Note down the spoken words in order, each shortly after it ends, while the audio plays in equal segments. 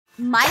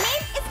My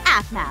name is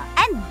Aphmau,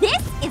 and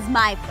this is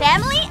my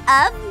family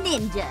of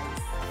ninjas.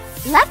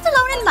 Left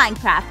alone in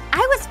Minecraft,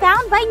 I was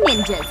found by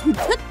ninjas who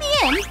took me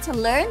in to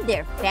learn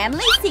their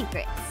family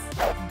secrets.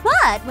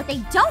 But what they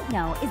don't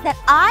know is that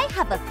I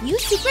have a few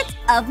secrets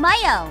of my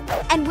own.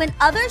 And when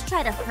others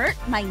try to hurt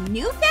my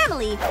new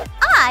family,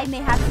 I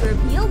may have to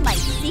reveal my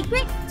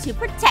secret to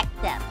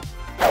protect them.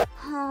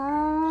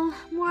 Oh,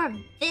 more of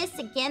this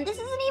again. This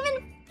isn't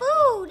even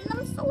food, and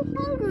I'm so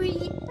hungry.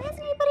 Why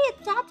hasn't anybody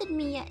adopted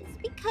me yet? It's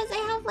because I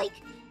have, like,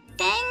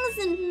 fangs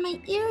in my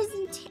ears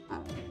and tail.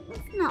 Oh,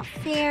 it's not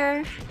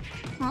fair.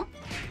 Huh?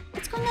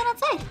 What's going on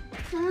outside?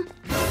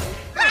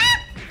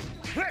 Ah!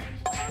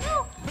 Oh,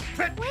 no.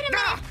 Wait a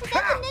minute. Is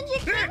that the Ninja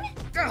King?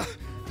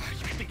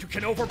 You think you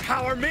can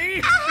overpower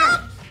me?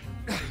 Help!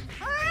 You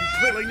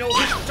clearly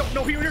don't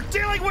know who you're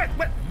dealing with.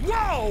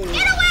 Whoa!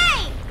 Get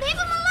away! Leave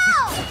him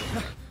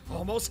alone!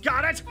 Almost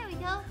got it. There we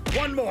go.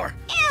 One more.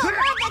 Ew!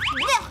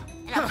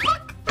 And a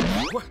hook.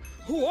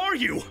 Who are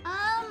you?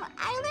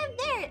 I live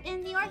there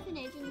in the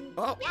orphanage. And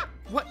Oh, yeah.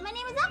 what? My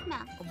name is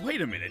Aphmau.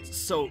 Wait a minute.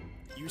 So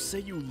you say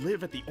you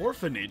live at the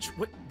orphanage?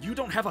 What? You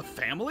don't have a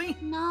family?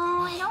 No,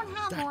 I don't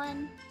have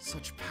one.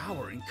 Such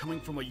power in coming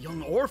from a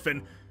young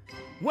orphan.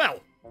 Well,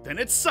 then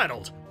it's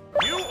settled.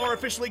 You are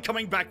officially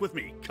coming back with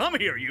me. Come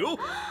here, you.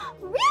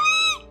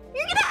 Really?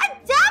 You're gonna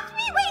adopt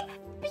me? Wait,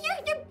 but you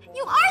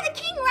are the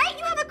king, right?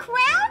 You have a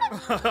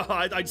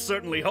crown? I'd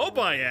certainly hope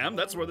I am.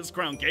 That's where this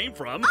crown came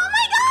from. Oh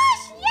my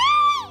gosh!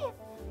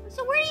 Yay!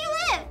 So where do you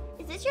live?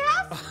 Is this your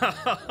house?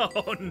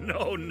 Oh,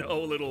 no,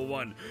 little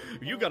one.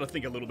 You gotta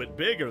think a little bit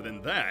bigger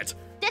than that.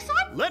 This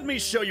one? Let me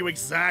show you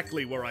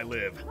exactly where I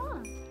live.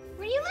 Oh,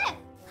 where do you live?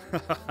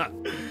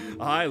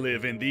 I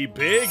live in the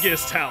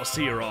biggest house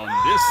here on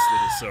this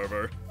little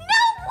server.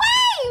 No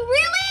way!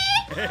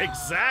 Really?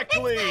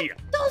 Exactly!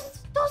 Those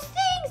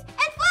things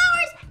and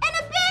flowers and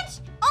a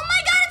bench! Oh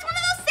my god, it's one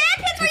of those sand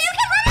pits where you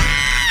can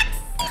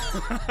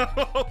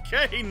relax!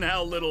 Okay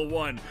now, little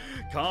one.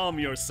 Calm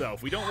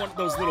yourself. We don't want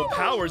those little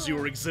powers you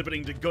were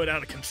exhibiting to go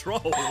out of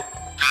control. Zane,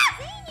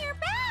 you're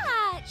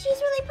back! She's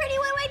really pretty,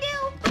 what do I do?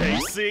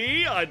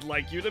 Casey, I'd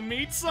like you to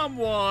meet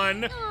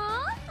someone.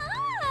 Aw,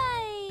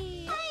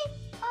 hi!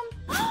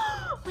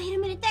 Wait a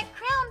minute, that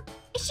crown,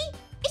 is she?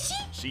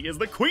 She is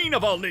the queen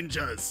of all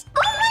ninjas.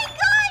 Oh my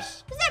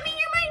gosh! Does that mean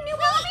you're my new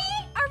baby?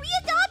 Are we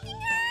adopting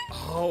her?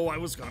 Oh, I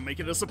was gonna make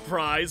it a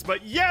surprise,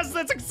 but yes,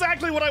 that's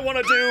exactly what I want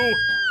to do.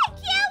 I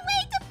can't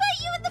wait to put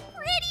you in the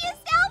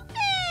prettiest outfit!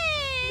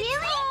 Really?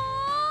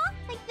 Aww.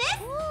 Like this?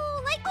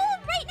 Ooh, right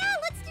now,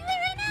 let's do it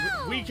right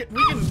now! We can,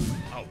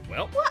 oh,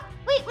 well. What?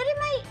 Wait, where did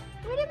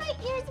my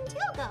ears and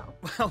tail go?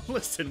 Well,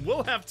 listen,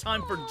 we'll have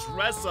time for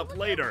dress up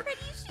later. How pretty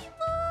she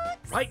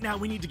looks! Right now,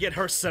 we need to get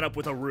her set up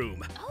with a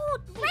room. Oh,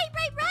 right!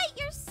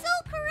 You're so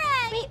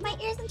correct! Wait, my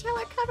ears and tail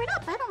are covered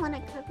up. I don't want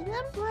to cover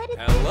them. What is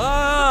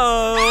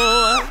Hello?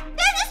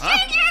 There's a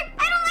stranger!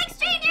 I don't like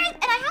strangers!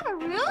 And I have a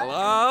room?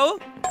 Hello?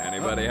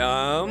 Anybody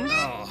home?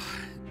 Oh,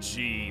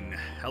 Jean,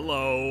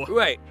 hello.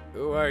 Wait,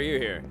 who are you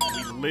here?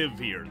 We live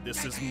here.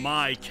 This is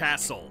my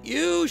castle.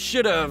 You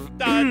should have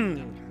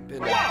been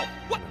Wow!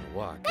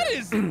 What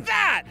is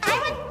that?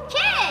 I'm a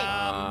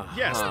kid!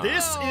 Yes,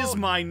 this is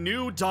my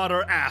new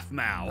daughter,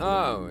 Aphmau.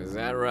 Oh, is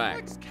that right?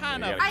 Looks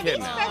kind You of got a Are kid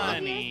these now. friends of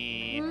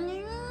funny. yours?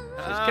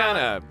 She's kind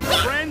of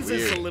Friends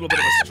is a weird. little bit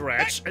of a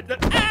stretch. What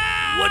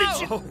did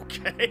you?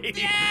 Okay.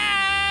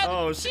 Dad!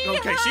 Oh,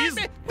 okay. She's.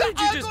 The What did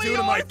you just ugly do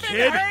to my orphan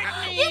kid?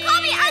 hurt me. You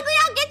call me ugly,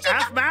 I'll get you.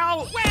 Aphmau!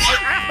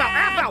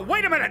 Aphmau!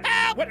 Wait a minute!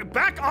 Wait,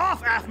 back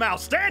off, Aphmau!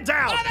 Stand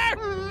down!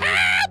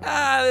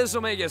 This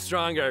will make you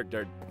stronger.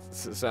 Or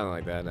something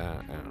like that. I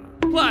don't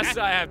know. Plus,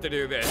 I have to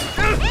do this.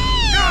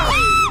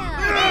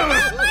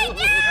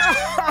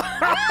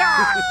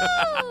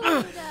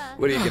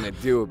 What are you gonna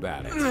do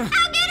about it? I'll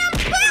get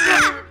him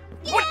back!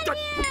 What the?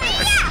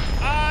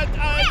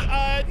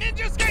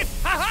 Ninja escape!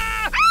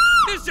 Ha-ha!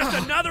 This is just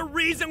another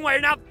reason why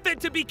you're not fit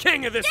to be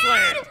king of this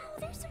land.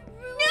 New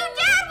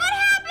Dad, what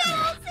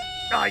happened?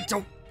 I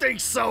don't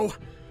think so.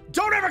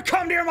 Don't ever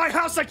come near my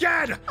house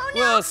again! Oh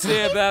no! We'll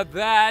see about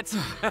that.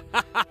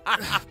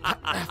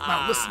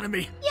 Aphmau, listen to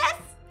me. Yes?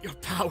 Your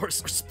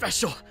powers are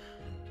special.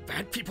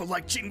 Bad people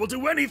like Jean will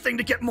do anything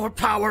to get more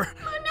power.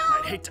 Oh no!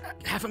 I'd hate to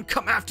have him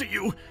come after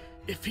you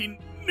if he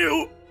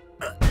knew.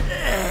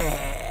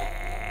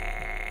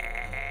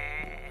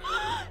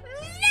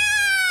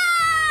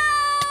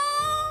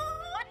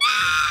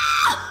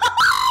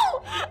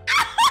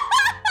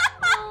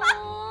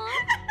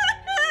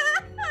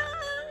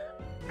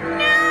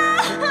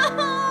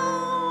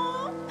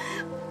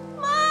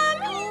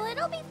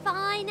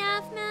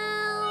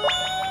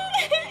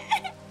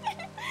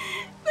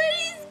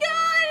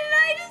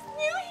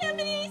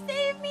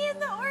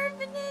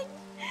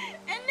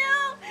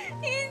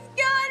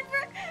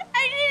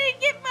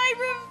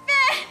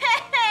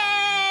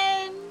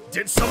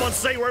 Did someone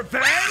say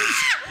revenge?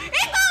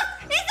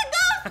 He's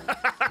a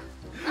ghost!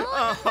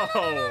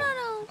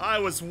 Oh, I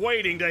was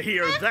waiting to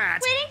hear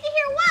that. Waiting to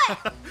hear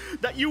what?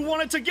 That you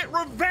wanted to get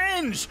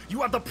revenge.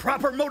 You have the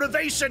proper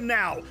motivation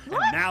now.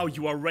 And now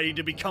you are ready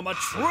to become a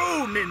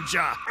true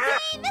ninja.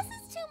 Wait, this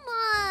is too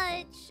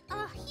much.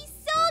 Oh, he's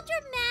so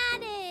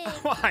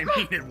dramatic. Well, I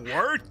mean, it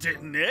worked,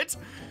 didn't it?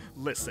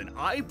 Listen,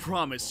 I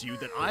promise you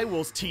that I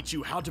will teach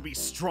you how to be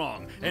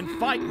strong and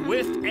fight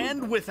with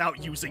and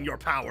without using your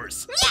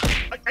powers.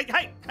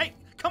 Hey,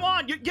 come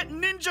on, you get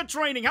ninja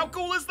training. How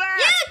cool is that?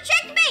 You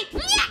tricked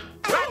me.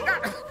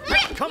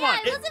 Hey, come on.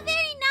 It wasn't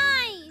very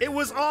nice. It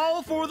was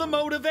all for the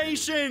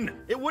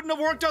motivation. It wouldn't have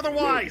worked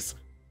otherwise.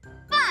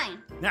 Fine.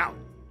 Now,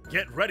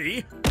 get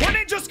ready for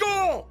ninja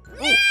school.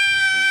 Ooh.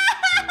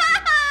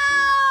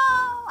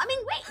 I mean,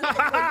 wait.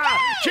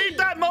 Keep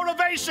that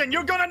motivation.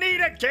 You're gonna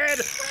need it, kid.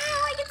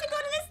 Wow, I get to go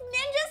to this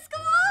ninja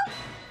school?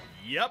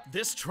 Yep,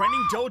 this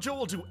training dojo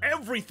will do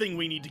everything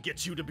we need to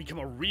get you to become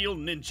a real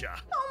ninja.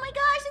 Oh my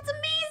gosh, it's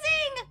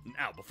amazing.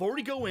 Now, before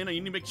we go in, I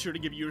need to make sure to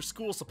give you your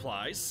school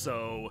supplies,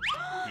 so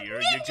here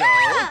Ninja! you go.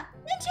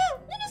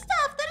 Ninja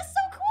stuff. That is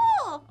so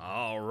cool.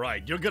 All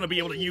right, you're gonna be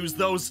able to use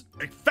those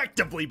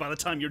effectively by the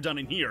time you're done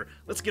in here.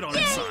 Let's get on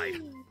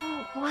inside.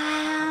 Oh,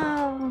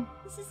 wow.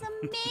 This is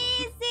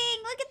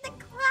amazing. Look at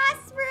the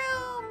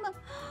classroom.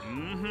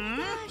 Mm-hmm.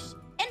 Gosh.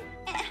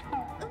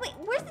 And wait,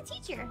 where's the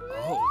teacher?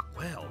 Oh,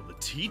 well, the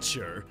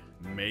teacher,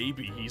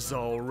 maybe he's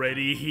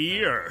already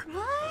here.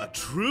 What? A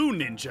true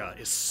ninja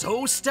is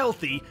so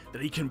stealthy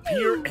that he can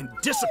appear and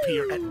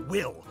disappear at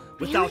will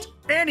without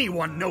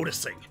anyone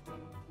noticing.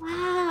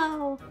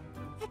 Wow.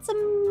 That's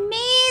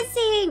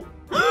amazing.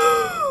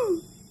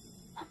 Oh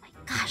my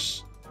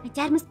gosh. My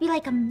dad must be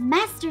like a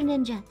master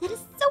ninja. That is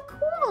so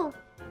cool.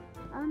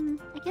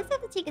 I guess I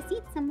have to take a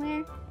seat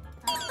somewhere.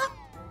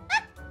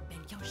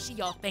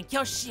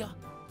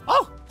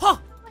 Oh,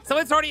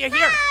 someone's already here.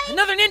 Hi.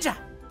 Another ninja.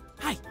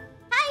 Hi.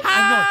 Hi.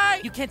 Hi.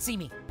 No, you can't see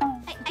me.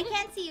 I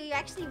can't see you. You're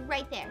actually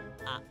right there.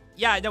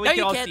 Yeah, no, we No, can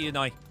you all can't. see you,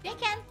 Noi. I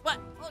can. What?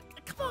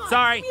 Come on.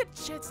 Sorry. Give me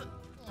a chance.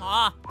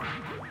 Aw.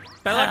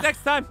 Better luck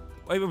next time.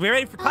 Wait, we're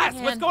ready for class.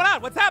 man. What's going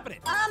on? What's happening?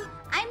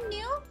 I'm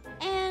new,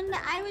 and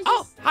I was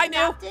Oh, just hi, new.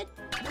 adopted.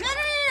 No.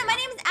 My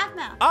name is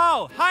Aphmau.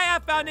 Oh, hi,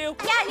 Aphmau, new.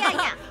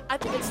 Yeah. I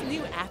think it's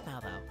new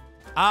Aphmau, though.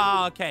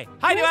 Oh, okay.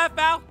 Hi, new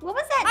Aphmau. What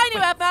was that? Hi,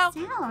 new Aphmau.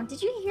 sound?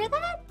 Did you hear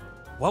that?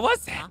 What was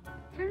that?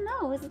 I don't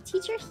know. Was the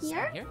teacher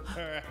here? Here?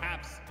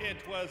 Perhaps it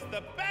was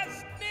the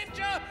best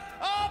ninja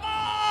of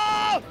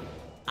all!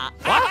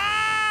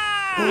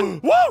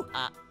 What? Woo!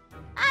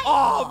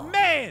 Oh,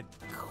 man.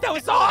 That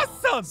was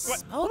awesome.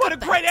 What a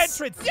great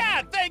entrance.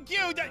 Yeah, thank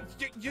you.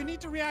 You need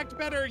to react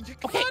better. You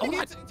Okay, come on,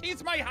 hold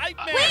he's my hype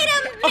man. Wait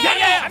a minute! Okay,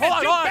 yeah,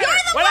 hold on. You're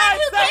the When one I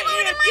who say came over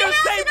eat, to my you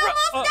house say and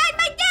almost died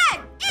my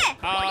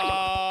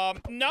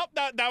dad! Nope,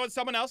 that was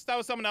someone else.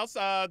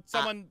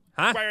 Someone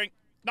Huh?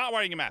 not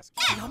wearing a mask.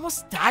 You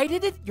almost died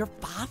in it? Your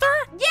father?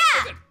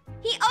 Yeah!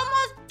 He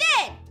almost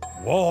did!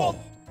 Whoa.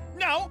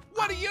 No,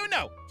 what do you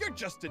know? You're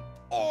just an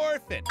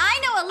orphan. I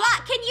know a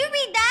lot. Can you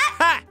read that?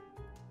 Ha!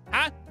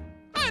 Huh?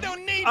 I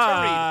don't need to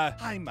read.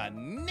 I'm a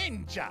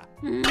ninja.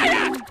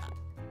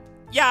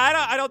 Yeah,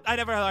 I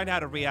never learned how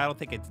to read. I don't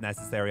think it's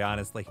necessary,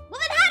 honestly. Well,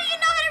 then how do you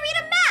know how to read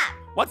a map?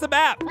 What's a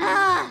map?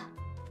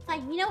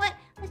 Fine, you know what?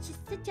 Let's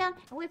just sit down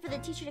and wait for the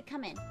teacher to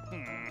come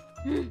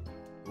in.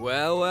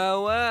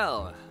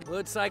 Well.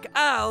 Looks like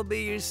I'll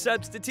be your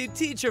substitute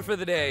teacher for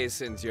the day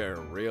since your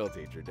real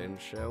teacher didn't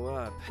show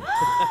up. Wait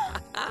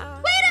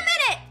a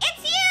minute!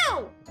 It's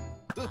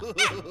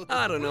you!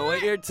 I don't know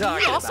what you're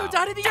talking You about. also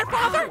died in your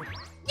father?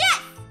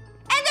 Yes!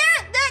 And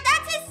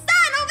that's his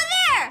son over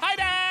there! Hi,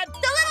 Dad. The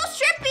little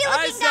shrimpy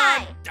Hi, looking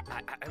son.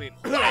 guy! I mean,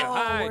 Oh,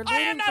 hi. we're I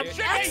am not Hey,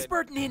 tripping.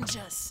 expert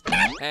ninjas.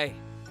 Hey,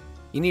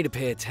 you need to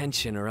pay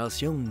attention or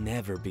else you'll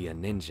never be a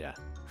ninja.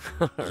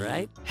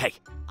 Alright? Hey.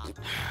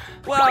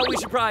 Well, we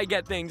should probably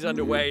get things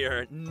underway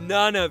or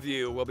none of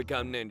you will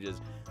become ninjas.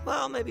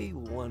 Well, maybe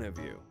one of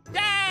you.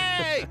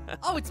 Yay!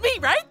 Oh, it's me,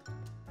 right?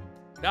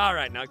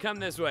 Alright, now come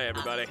this way,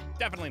 everybody.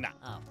 Definitely not.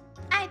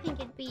 I think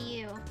it'd be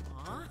you.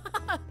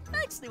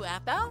 Thanks, new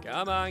Aphmau.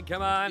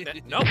 Come on.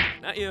 Nope,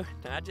 not you.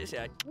 Not just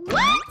yet.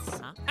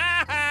 What?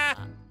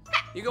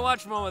 You can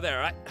watch from over there,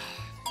 right?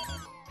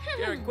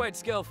 You're quite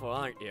skillful,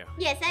 aren't you?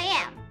 Yes, I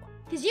am.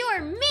 Because you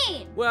are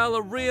mean. Well,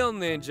 a real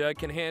ninja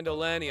can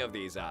handle any of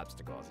these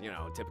obstacles. You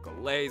know, typical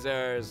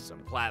lasers, some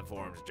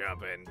platforms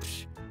jumping.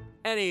 Psh.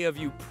 Any of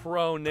you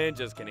pro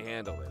ninjas can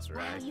handle this, Wow,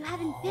 right? you have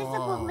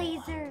invisible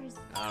lasers.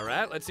 All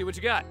right, let's see what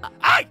you got.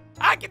 I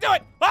can do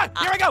it.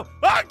 Here we go.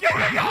 Here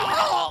we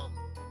go.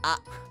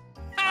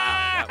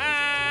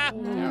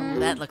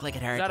 That looked like it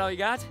Is hurt. that all you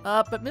got?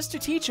 But Mr.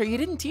 Teacher, you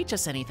didn't teach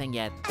us anything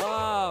yet.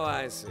 Oh,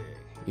 I see.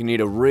 You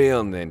need a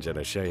real ninja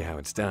to show you how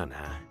it's done,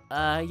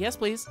 huh? Yes,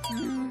 please. All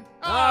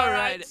right.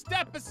 right,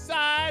 step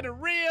aside. A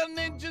real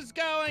ninja's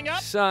going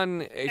up.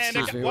 Son,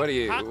 excuse me, what are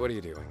you Huh?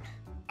 doing?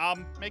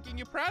 Making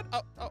you proud?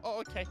 Oh,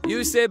 okay.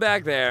 You stay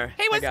back there.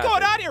 Hey, I what's got going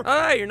this. on here? All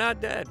right, you're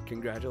not dead.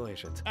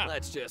 Congratulations. Ah.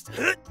 Let's just.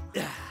 You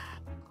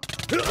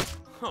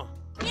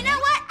know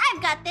what?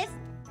 I've got this.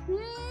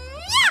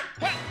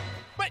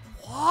 Wait,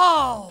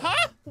 Whoa.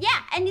 huh? Yeah,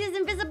 and these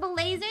invisible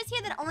lasers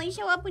here that only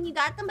show up when you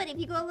got them, but if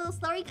you go a little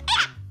slower, you go,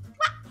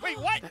 Wait,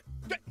 what?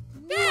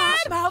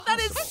 Aphmau, that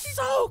is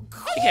so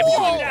cool. You can't be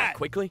doing Oh. it that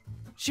quickly.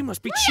 She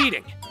must be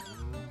cheating.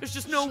 There's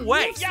just no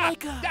way. Yeah,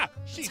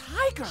 she's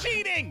tiger.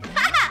 cheating.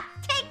 Haha!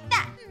 Take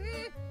that!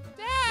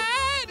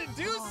 Dad,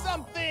 do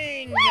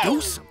something. Do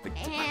something.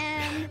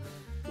 And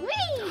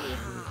whee!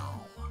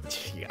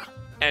 Yeah,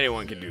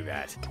 anyone can do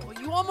that. Oh,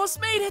 you almost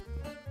made it.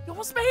 You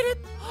almost made it.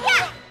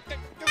 Yeah!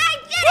 I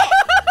did it!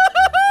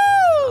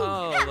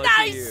 Oh, look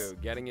Nice. at you,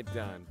 getting it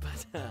done.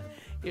 But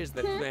here's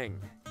the thing.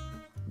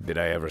 Did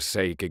I ever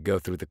say you could go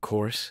through the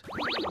course?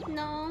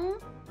 No.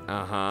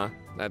 Uh-huh,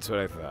 that's what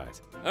I thought.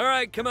 All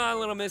right, come on,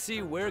 little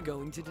missy. We're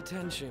going to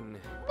detention.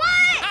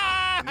 What?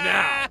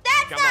 Now,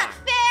 That's come not on.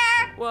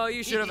 fair! Well,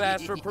 you should have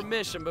asked for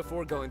permission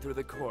before going through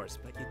the course,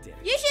 but you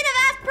didn't. You should have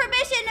asked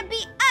permission to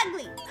be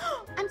ugly.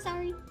 I'm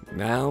sorry.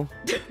 Now,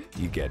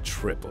 you get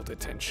triple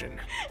detention.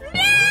 Man,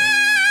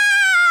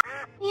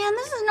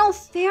 this is no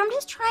fair. I'm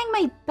just trying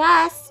my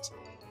best.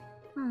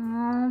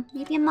 Oh,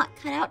 maybe I'm not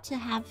cut out to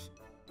have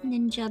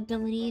ninja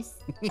abilities.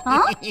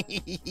 Huh? Ian!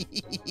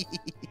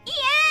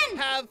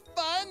 Have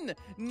fun,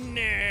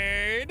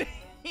 nerd.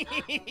 Wait.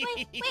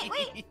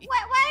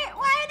 Why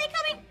are they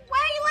coming? Why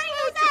are you letting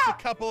those Just a out?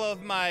 couple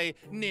of my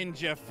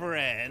ninja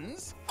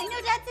friends. I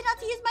know Dad said not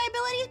to use my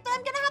abilities, but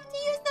I'm gonna have to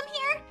use them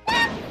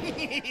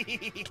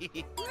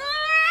here.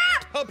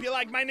 Hope you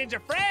like my ninja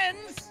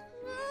friends.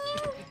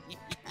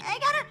 I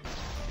gotta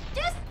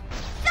do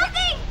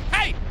something!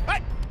 Hey,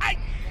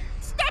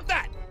 stop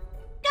that!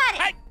 Got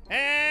it!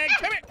 Hey,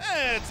 come here.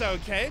 It's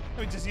okay.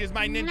 Let me just use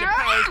my ninja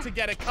powers to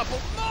get a couple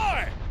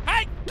more.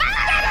 Hey,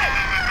 stop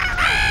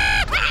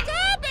it!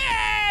 Stop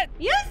it!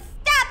 You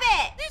stop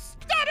it! You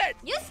stop it!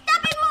 You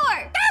stop it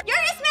more!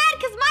 You're just mad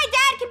because my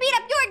dad can beat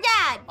up your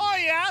dad! Oh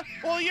yeah?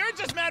 Well, you're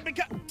just mad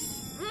because.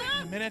 Wait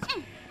a minute.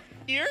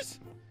 Ears?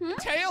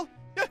 Tail?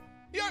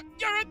 You're a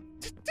tiger!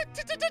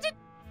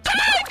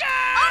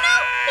 Oh no!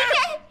 He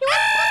can't! He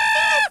wasn't supposed to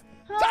see this!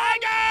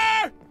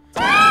 Tiger!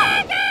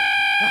 Tiger!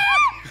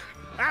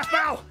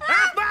 Aphmau!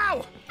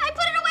 Aphmau! I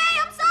put it away!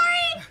 I'm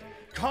sorry!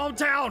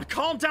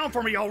 Calm down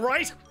for me, all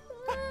right?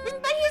 But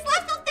he's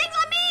left those things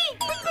on me!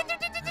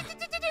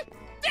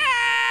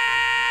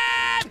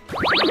 Dad!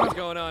 What's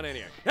going on in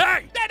here?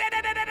 Hey! No.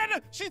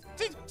 She's a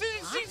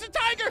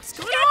tiger! She's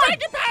got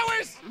tiger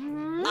powers!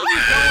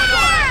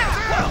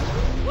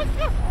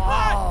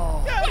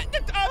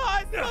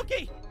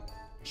 Smokey!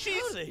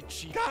 She's How did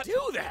she got do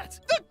that?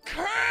 the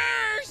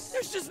curse!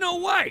 There's just no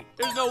way.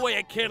 There's no way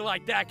a kid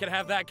like that could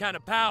have that kind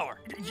of power.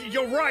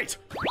 You're right.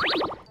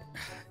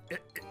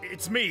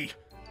 It's me.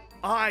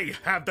 I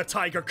have the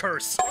tiger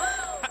curse.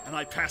 And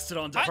I passed it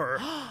on to her.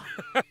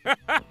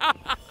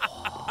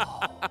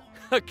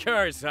 A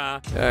curse,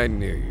 huh? I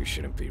knew you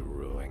shouldn't be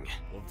ruling.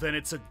 Well, then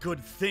it's a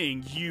good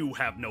thing you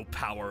have no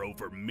power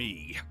over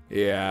me.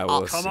 Yeah,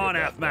 we'll Come see on,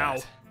 about Aphmau.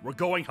 that. We're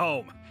going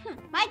home.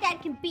 My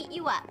dad can beat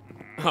you up.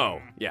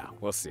 Oh, yeah,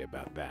 we'll see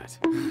about that.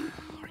 Are you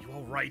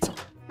all right?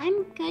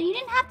 I'm good. You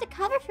didn't have to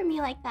cover for me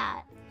like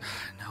that.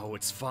 No,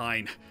 it's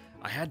fine.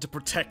 I had to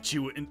protect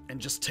you and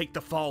just take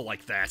the fall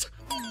like that.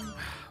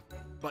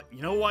 But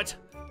you know what?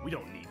 We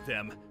don't need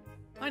them.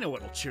 I know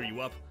what'll cheer you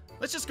up.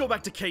 Let's just go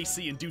back to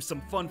KC and do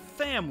some fun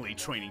family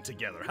training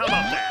together. How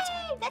about that?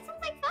 Yay! That sounds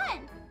like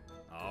fun.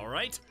 All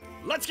right,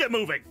 let's get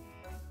moving.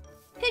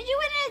 Could you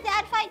win in a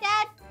dad fight,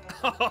 Dad?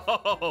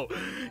 Oh,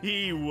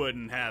 he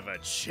wouldn't have a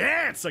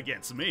chance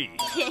against me.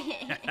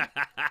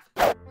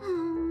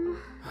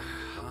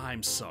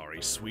 I'm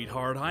sorry,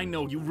 sweetheart. I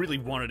know you really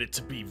wanted it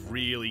to be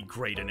really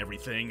great and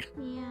everything.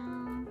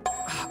 Yeah.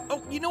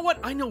 Oh, you know what?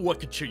 I know what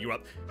could cheer you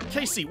up.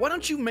 Casey, why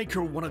don't you make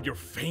her one of your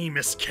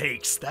famous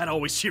cakes? That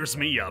always cheers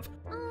me up.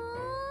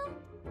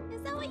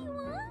 Is that what you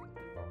want?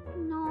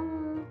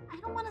 No, I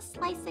don't want to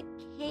slice a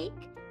cake.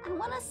 I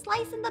want to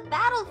slice in the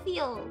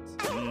battlefield.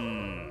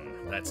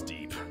 That's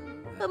deep.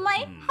 But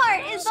my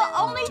heart is the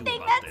only do thing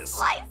about that's this?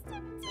 sliced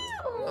in two.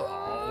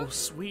 Oh,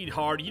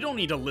 sweetheart, you don't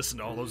need to listen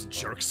to all those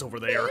jerks over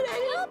there.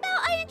 How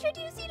about I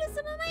introduce you to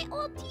some of my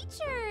old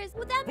teachers?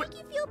 Would that make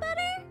you feel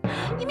better?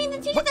 You mean the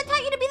teachers that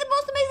taught you to be the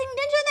most amazing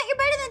ninja and that you're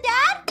better than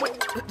Dad?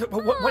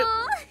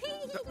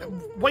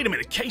 Wait a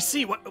minute,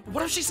 Casey,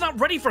 what if she's not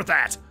ready for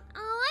that?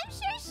 Oh, I'm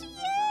sure she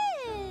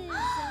is.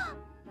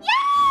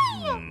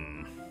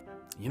 Yay!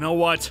 You know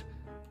what?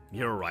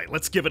 You're right,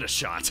 let's give it a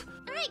shot.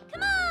 All right,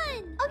 come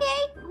on.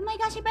 Okay. Oh my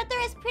gosh, I bet they're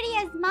as pretty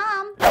as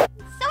Mom.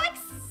 So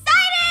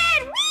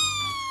excited!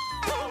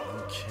 Whee!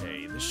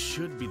 Okay, this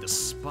should be the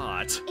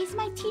spot. Is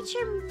my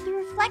teacher the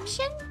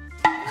reflection?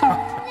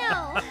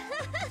 No.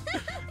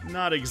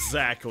 Not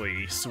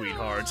exactly,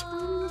 sweetheart.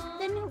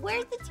 Then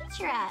where's the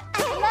teacher at?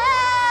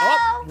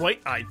 Oh, Hello?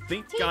 wait, I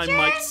think I Teacher?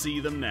 might see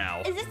them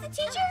now. Is this the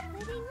teacher?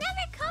 They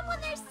never come when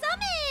they're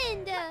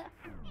summoned.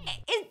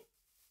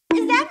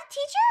 Is that the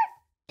teacher?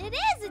 It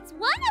is. It's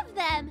one of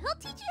them. He'll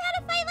teach you how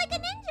to fight like a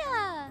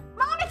ninja.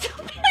 Mom, it's a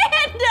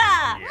panda.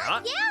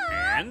 Yeah?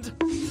 Yeah. And?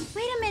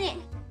 Wait a minute.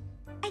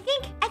 I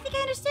think I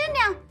understand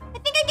now. I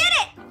think I get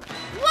it.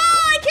 Whoa!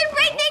 I can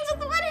break things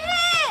with one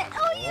hit.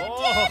 Oh, you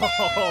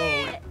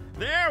did it.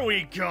 There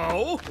we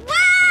go.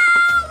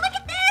 Wow! Look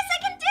at this. I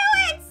can do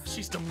it.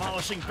 She's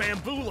demolishing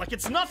bamboo like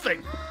it's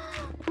nothing.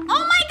 Oh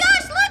my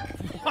gosh! Look.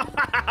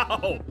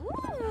 Wow.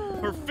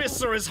 Ooh. Her Your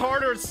fists are as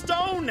hard as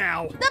stone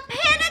now. The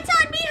panda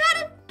taught me how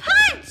to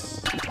punch!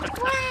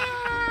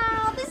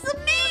 Wow, this is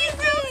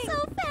amazing! So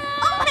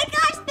fast! Oh my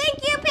gosh, thank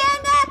you,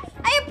 Panda!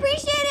 I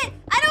appreciate it!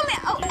 I don't mean,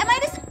 I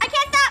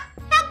can't stop!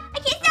 Help! I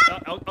can't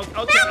stop!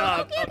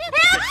 Okay,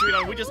 Help!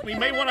 sweetheart,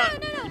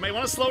 you may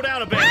wanna slow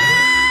down a bit.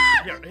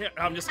 Here,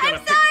 I'm just gonna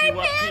pick you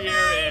up here,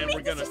 and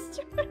we're gonna...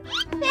 Thank you,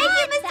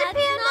 Mr. That's Panda!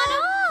 not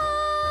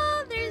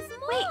all. There's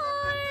more. Wait,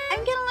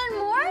 I'm gonna learn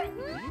more?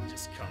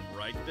 Just come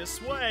right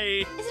this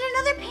way. Is it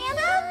another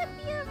panda?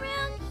 Be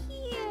around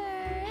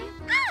here.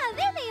 Ah,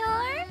 there they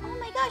are. Oh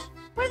my gosh,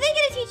 what are they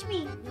gonna teach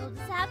me? You'll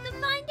just have to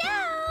find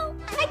out.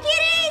 Hi,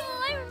 kitties!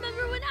 Oh, I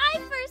remember when I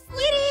first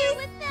lived here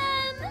with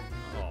them.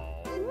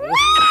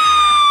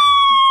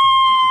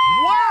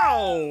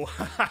 Whoa!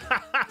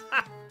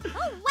 Oh,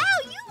 wow,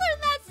 you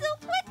learned that so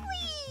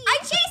quickly. I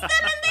chased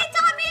them and they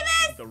taught me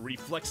this! The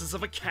reflexes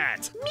of a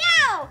cat.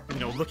 Meow! You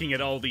know, looking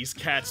at all these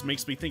cats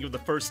makes me think of the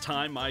first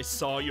time I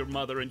saw your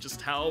mother and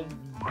just how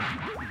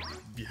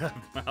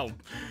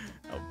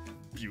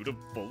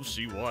beautiful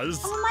she was.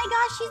 Oh my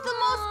gosh, she's the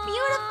most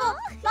beautiful!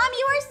 Mom,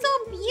 you are so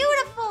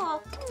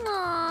beautiful!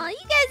 Aw, you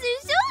guys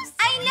are so sweet.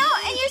 I know,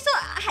 and you're so...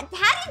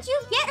 How did you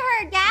get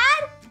her,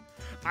 Dad?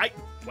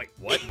 Wait,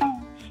 what?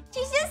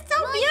 She's just so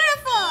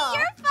beautiful!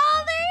 Your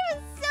father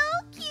was so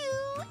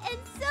cute and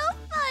so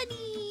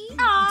funny.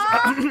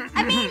 Aww!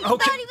 I mean, Okay.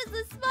 Thought he was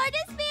the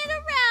smartest man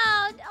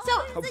around. Oh,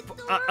 So- it's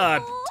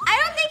adorable. I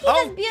don't think he's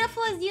Oh. as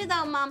beautiful as you,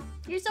 though, Mom.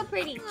 You're so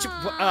pretty.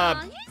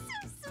 Aw, you're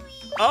so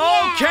sweet.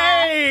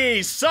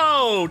 Okay,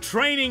 so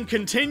training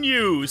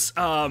continues.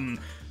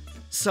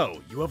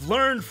 So you have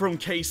learned from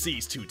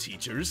KC's two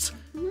teachers.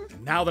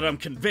 Now that I'm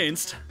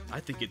convinced, I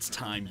think it's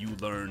time you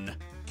learn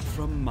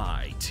from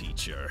my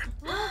teacher.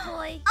 Oh,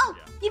 boy. Oh,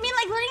 you mean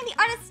like learning the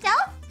art of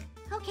stealth?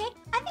 Okay,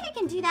 I think I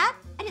can do that.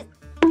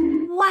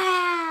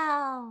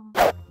 Wow!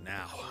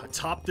 Now,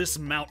 atop this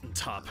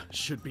mountaintop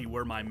should be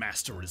where my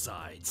master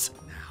resides.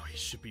 Now, he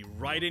should be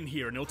right in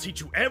here, and he'll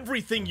teach you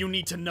everything you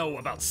need to know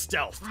about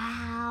stealth.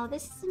 Wow,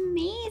 this is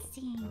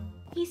amazing.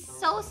 He's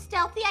so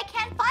stealthy, I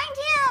can't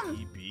find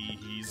him! Maybe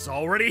he's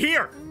already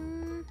here.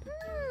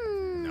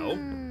 Mm-hmm. No?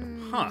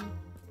 Huh.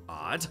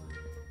 Odd.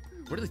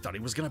 Really thought he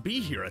was gonna be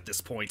here at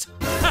this point.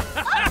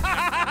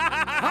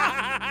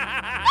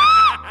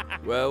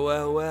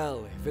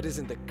 Well, if it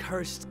isn't the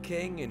cursed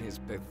king and his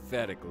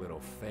pathetic little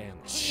family.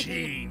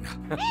 Gene,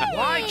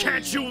 why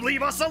can't you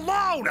leave us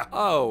alone?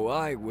 Oh,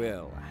 I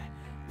will.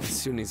 As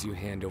soon as you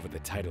hand over the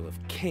title of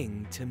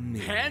king to me.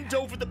 Hand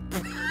over the...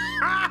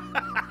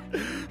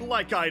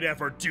 Like I'd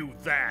ever do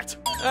that.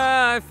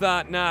 I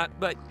thought not,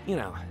 but, you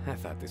know, I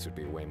thought this would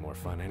be way more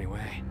fun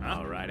anyway.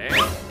 All right,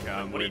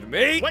 come with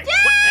me. Wait, what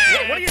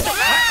are you doing?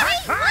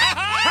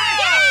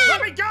 Hey,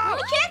 let me go!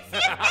 I can't see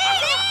his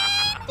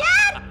face!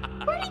 Dad!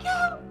 Where'd he go?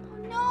 Oh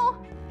no,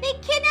 they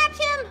kidnapped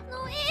him!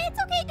 No, it's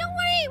okay. Don't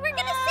worry. We're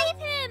gonna save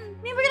him.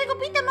 I mean, we're gonna go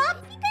beat them up? I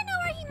think I know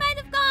where he might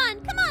have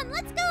gone. Come on,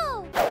 let's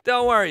go.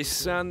 Don't worry,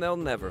 son. They'll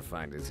never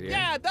find us here.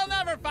 Yeah, they'll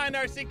never find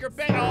our secret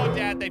base. Oh,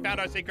 Dad, they found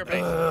our secret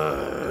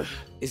base.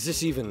 Is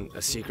this even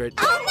a secret?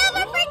 I'll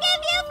never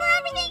forgive you for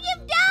everything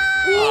you've done.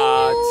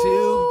 Aw,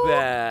 too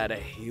bad.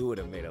 You would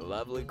have made a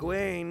lovely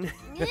queen.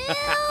 Ew,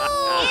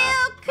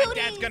 My cooties!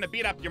 dad's gonna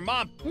beat up your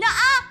mom.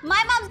 Nuh-uh,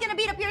 my mom's gonna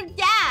beat up your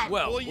dad!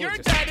 Well, your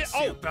just dad have is. to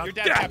see Oh, about your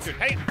dad's that. captured.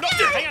 Hey, no,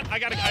 hang on. I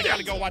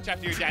gotta go watch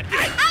after your dad.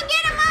 I'll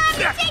get him, Mom!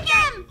 You take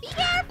him! Be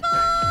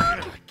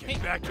careful!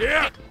 Get back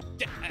here.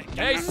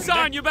 Hey,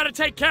 son, you better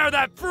take care of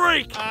that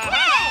freak.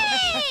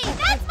 Hey!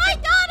 That's my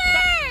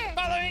daughter!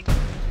 Follow me.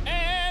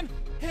 And.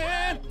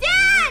 Dad!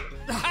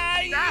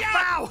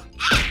 Aphmau!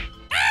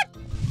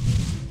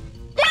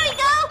 There we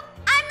go!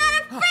 I'm not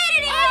afraid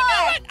anymore! I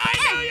knew it! I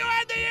knew you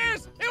had the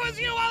ears! It was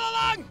you all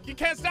along! You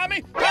can't stop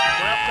me!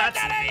 that's-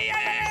 Got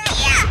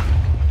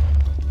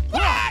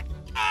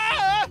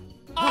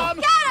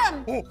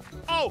him!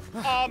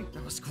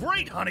 That was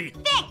great, honey.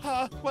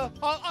 Well,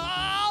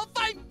 I'll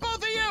fight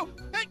both of you!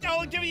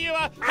 I'll give you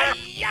a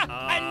hey-ya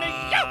and a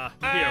ya!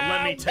 Here,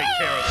 let me take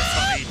care of this,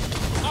 honey.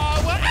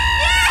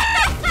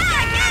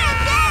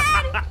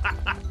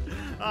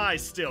 I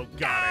still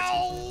got it.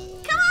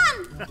 Come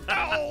on!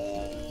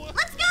 Oh!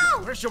 Let's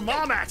go! Where's your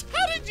mom at?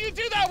 How did you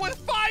do that with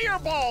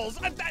fireballs?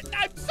 I'm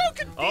so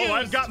confused! Oh,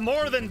 I've got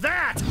more than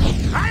that. Wow!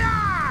 Hiya!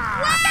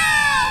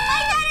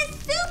 My dad is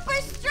super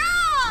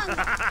strong! And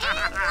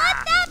let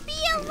that be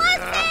a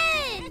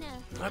lesson.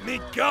 Let me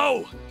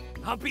go.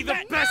 I'll be the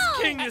best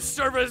king this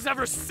server has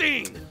ever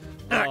seen.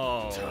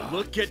 Oh,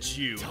 look at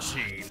you,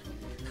 Gene.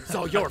 It's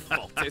all your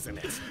fault, isn't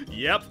it?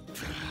 Yep.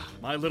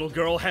 My little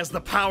girl has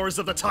the powers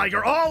of the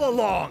tiger all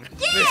along.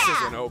 This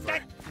isn't over.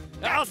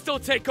 I'll still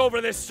take over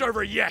this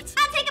server yet.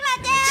 I'll take him out,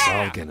 It's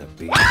Dad! all gonna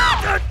be.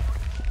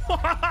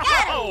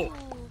 Oh!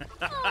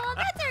 Oh,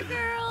 that's our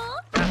girl.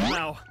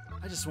 Now,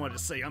 I just wanted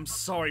to say I'm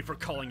sorry for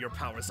calling your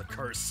powers a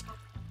curse.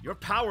 Your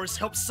powers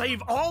help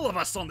save all of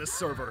us on this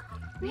server.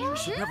 I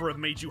should never have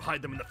made you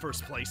hide them in the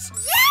first place.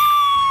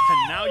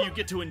 And now you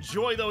get to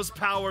enjoy those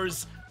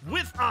powers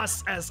with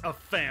us as a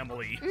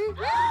family. You mean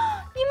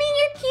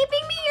you're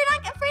keeping me? You're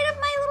not afraid of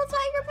my little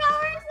tiger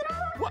power?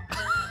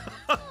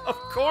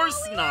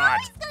 course not.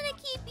 He's gonna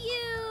keep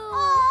you.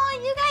 Oh,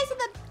 you guys are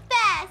the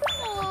best.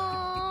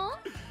 Aww.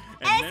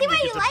 And I see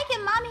why you like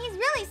him, Mom. He's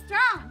really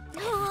strong.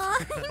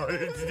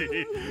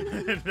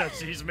 Now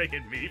she's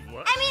making me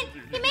blush. I mean,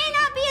 he may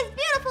not be as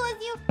beautiful as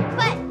you,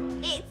 but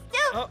it's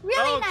still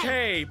really nice.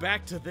 Okay,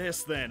 back to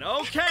this then.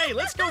 Okay,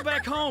 let's go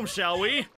back home, shall we?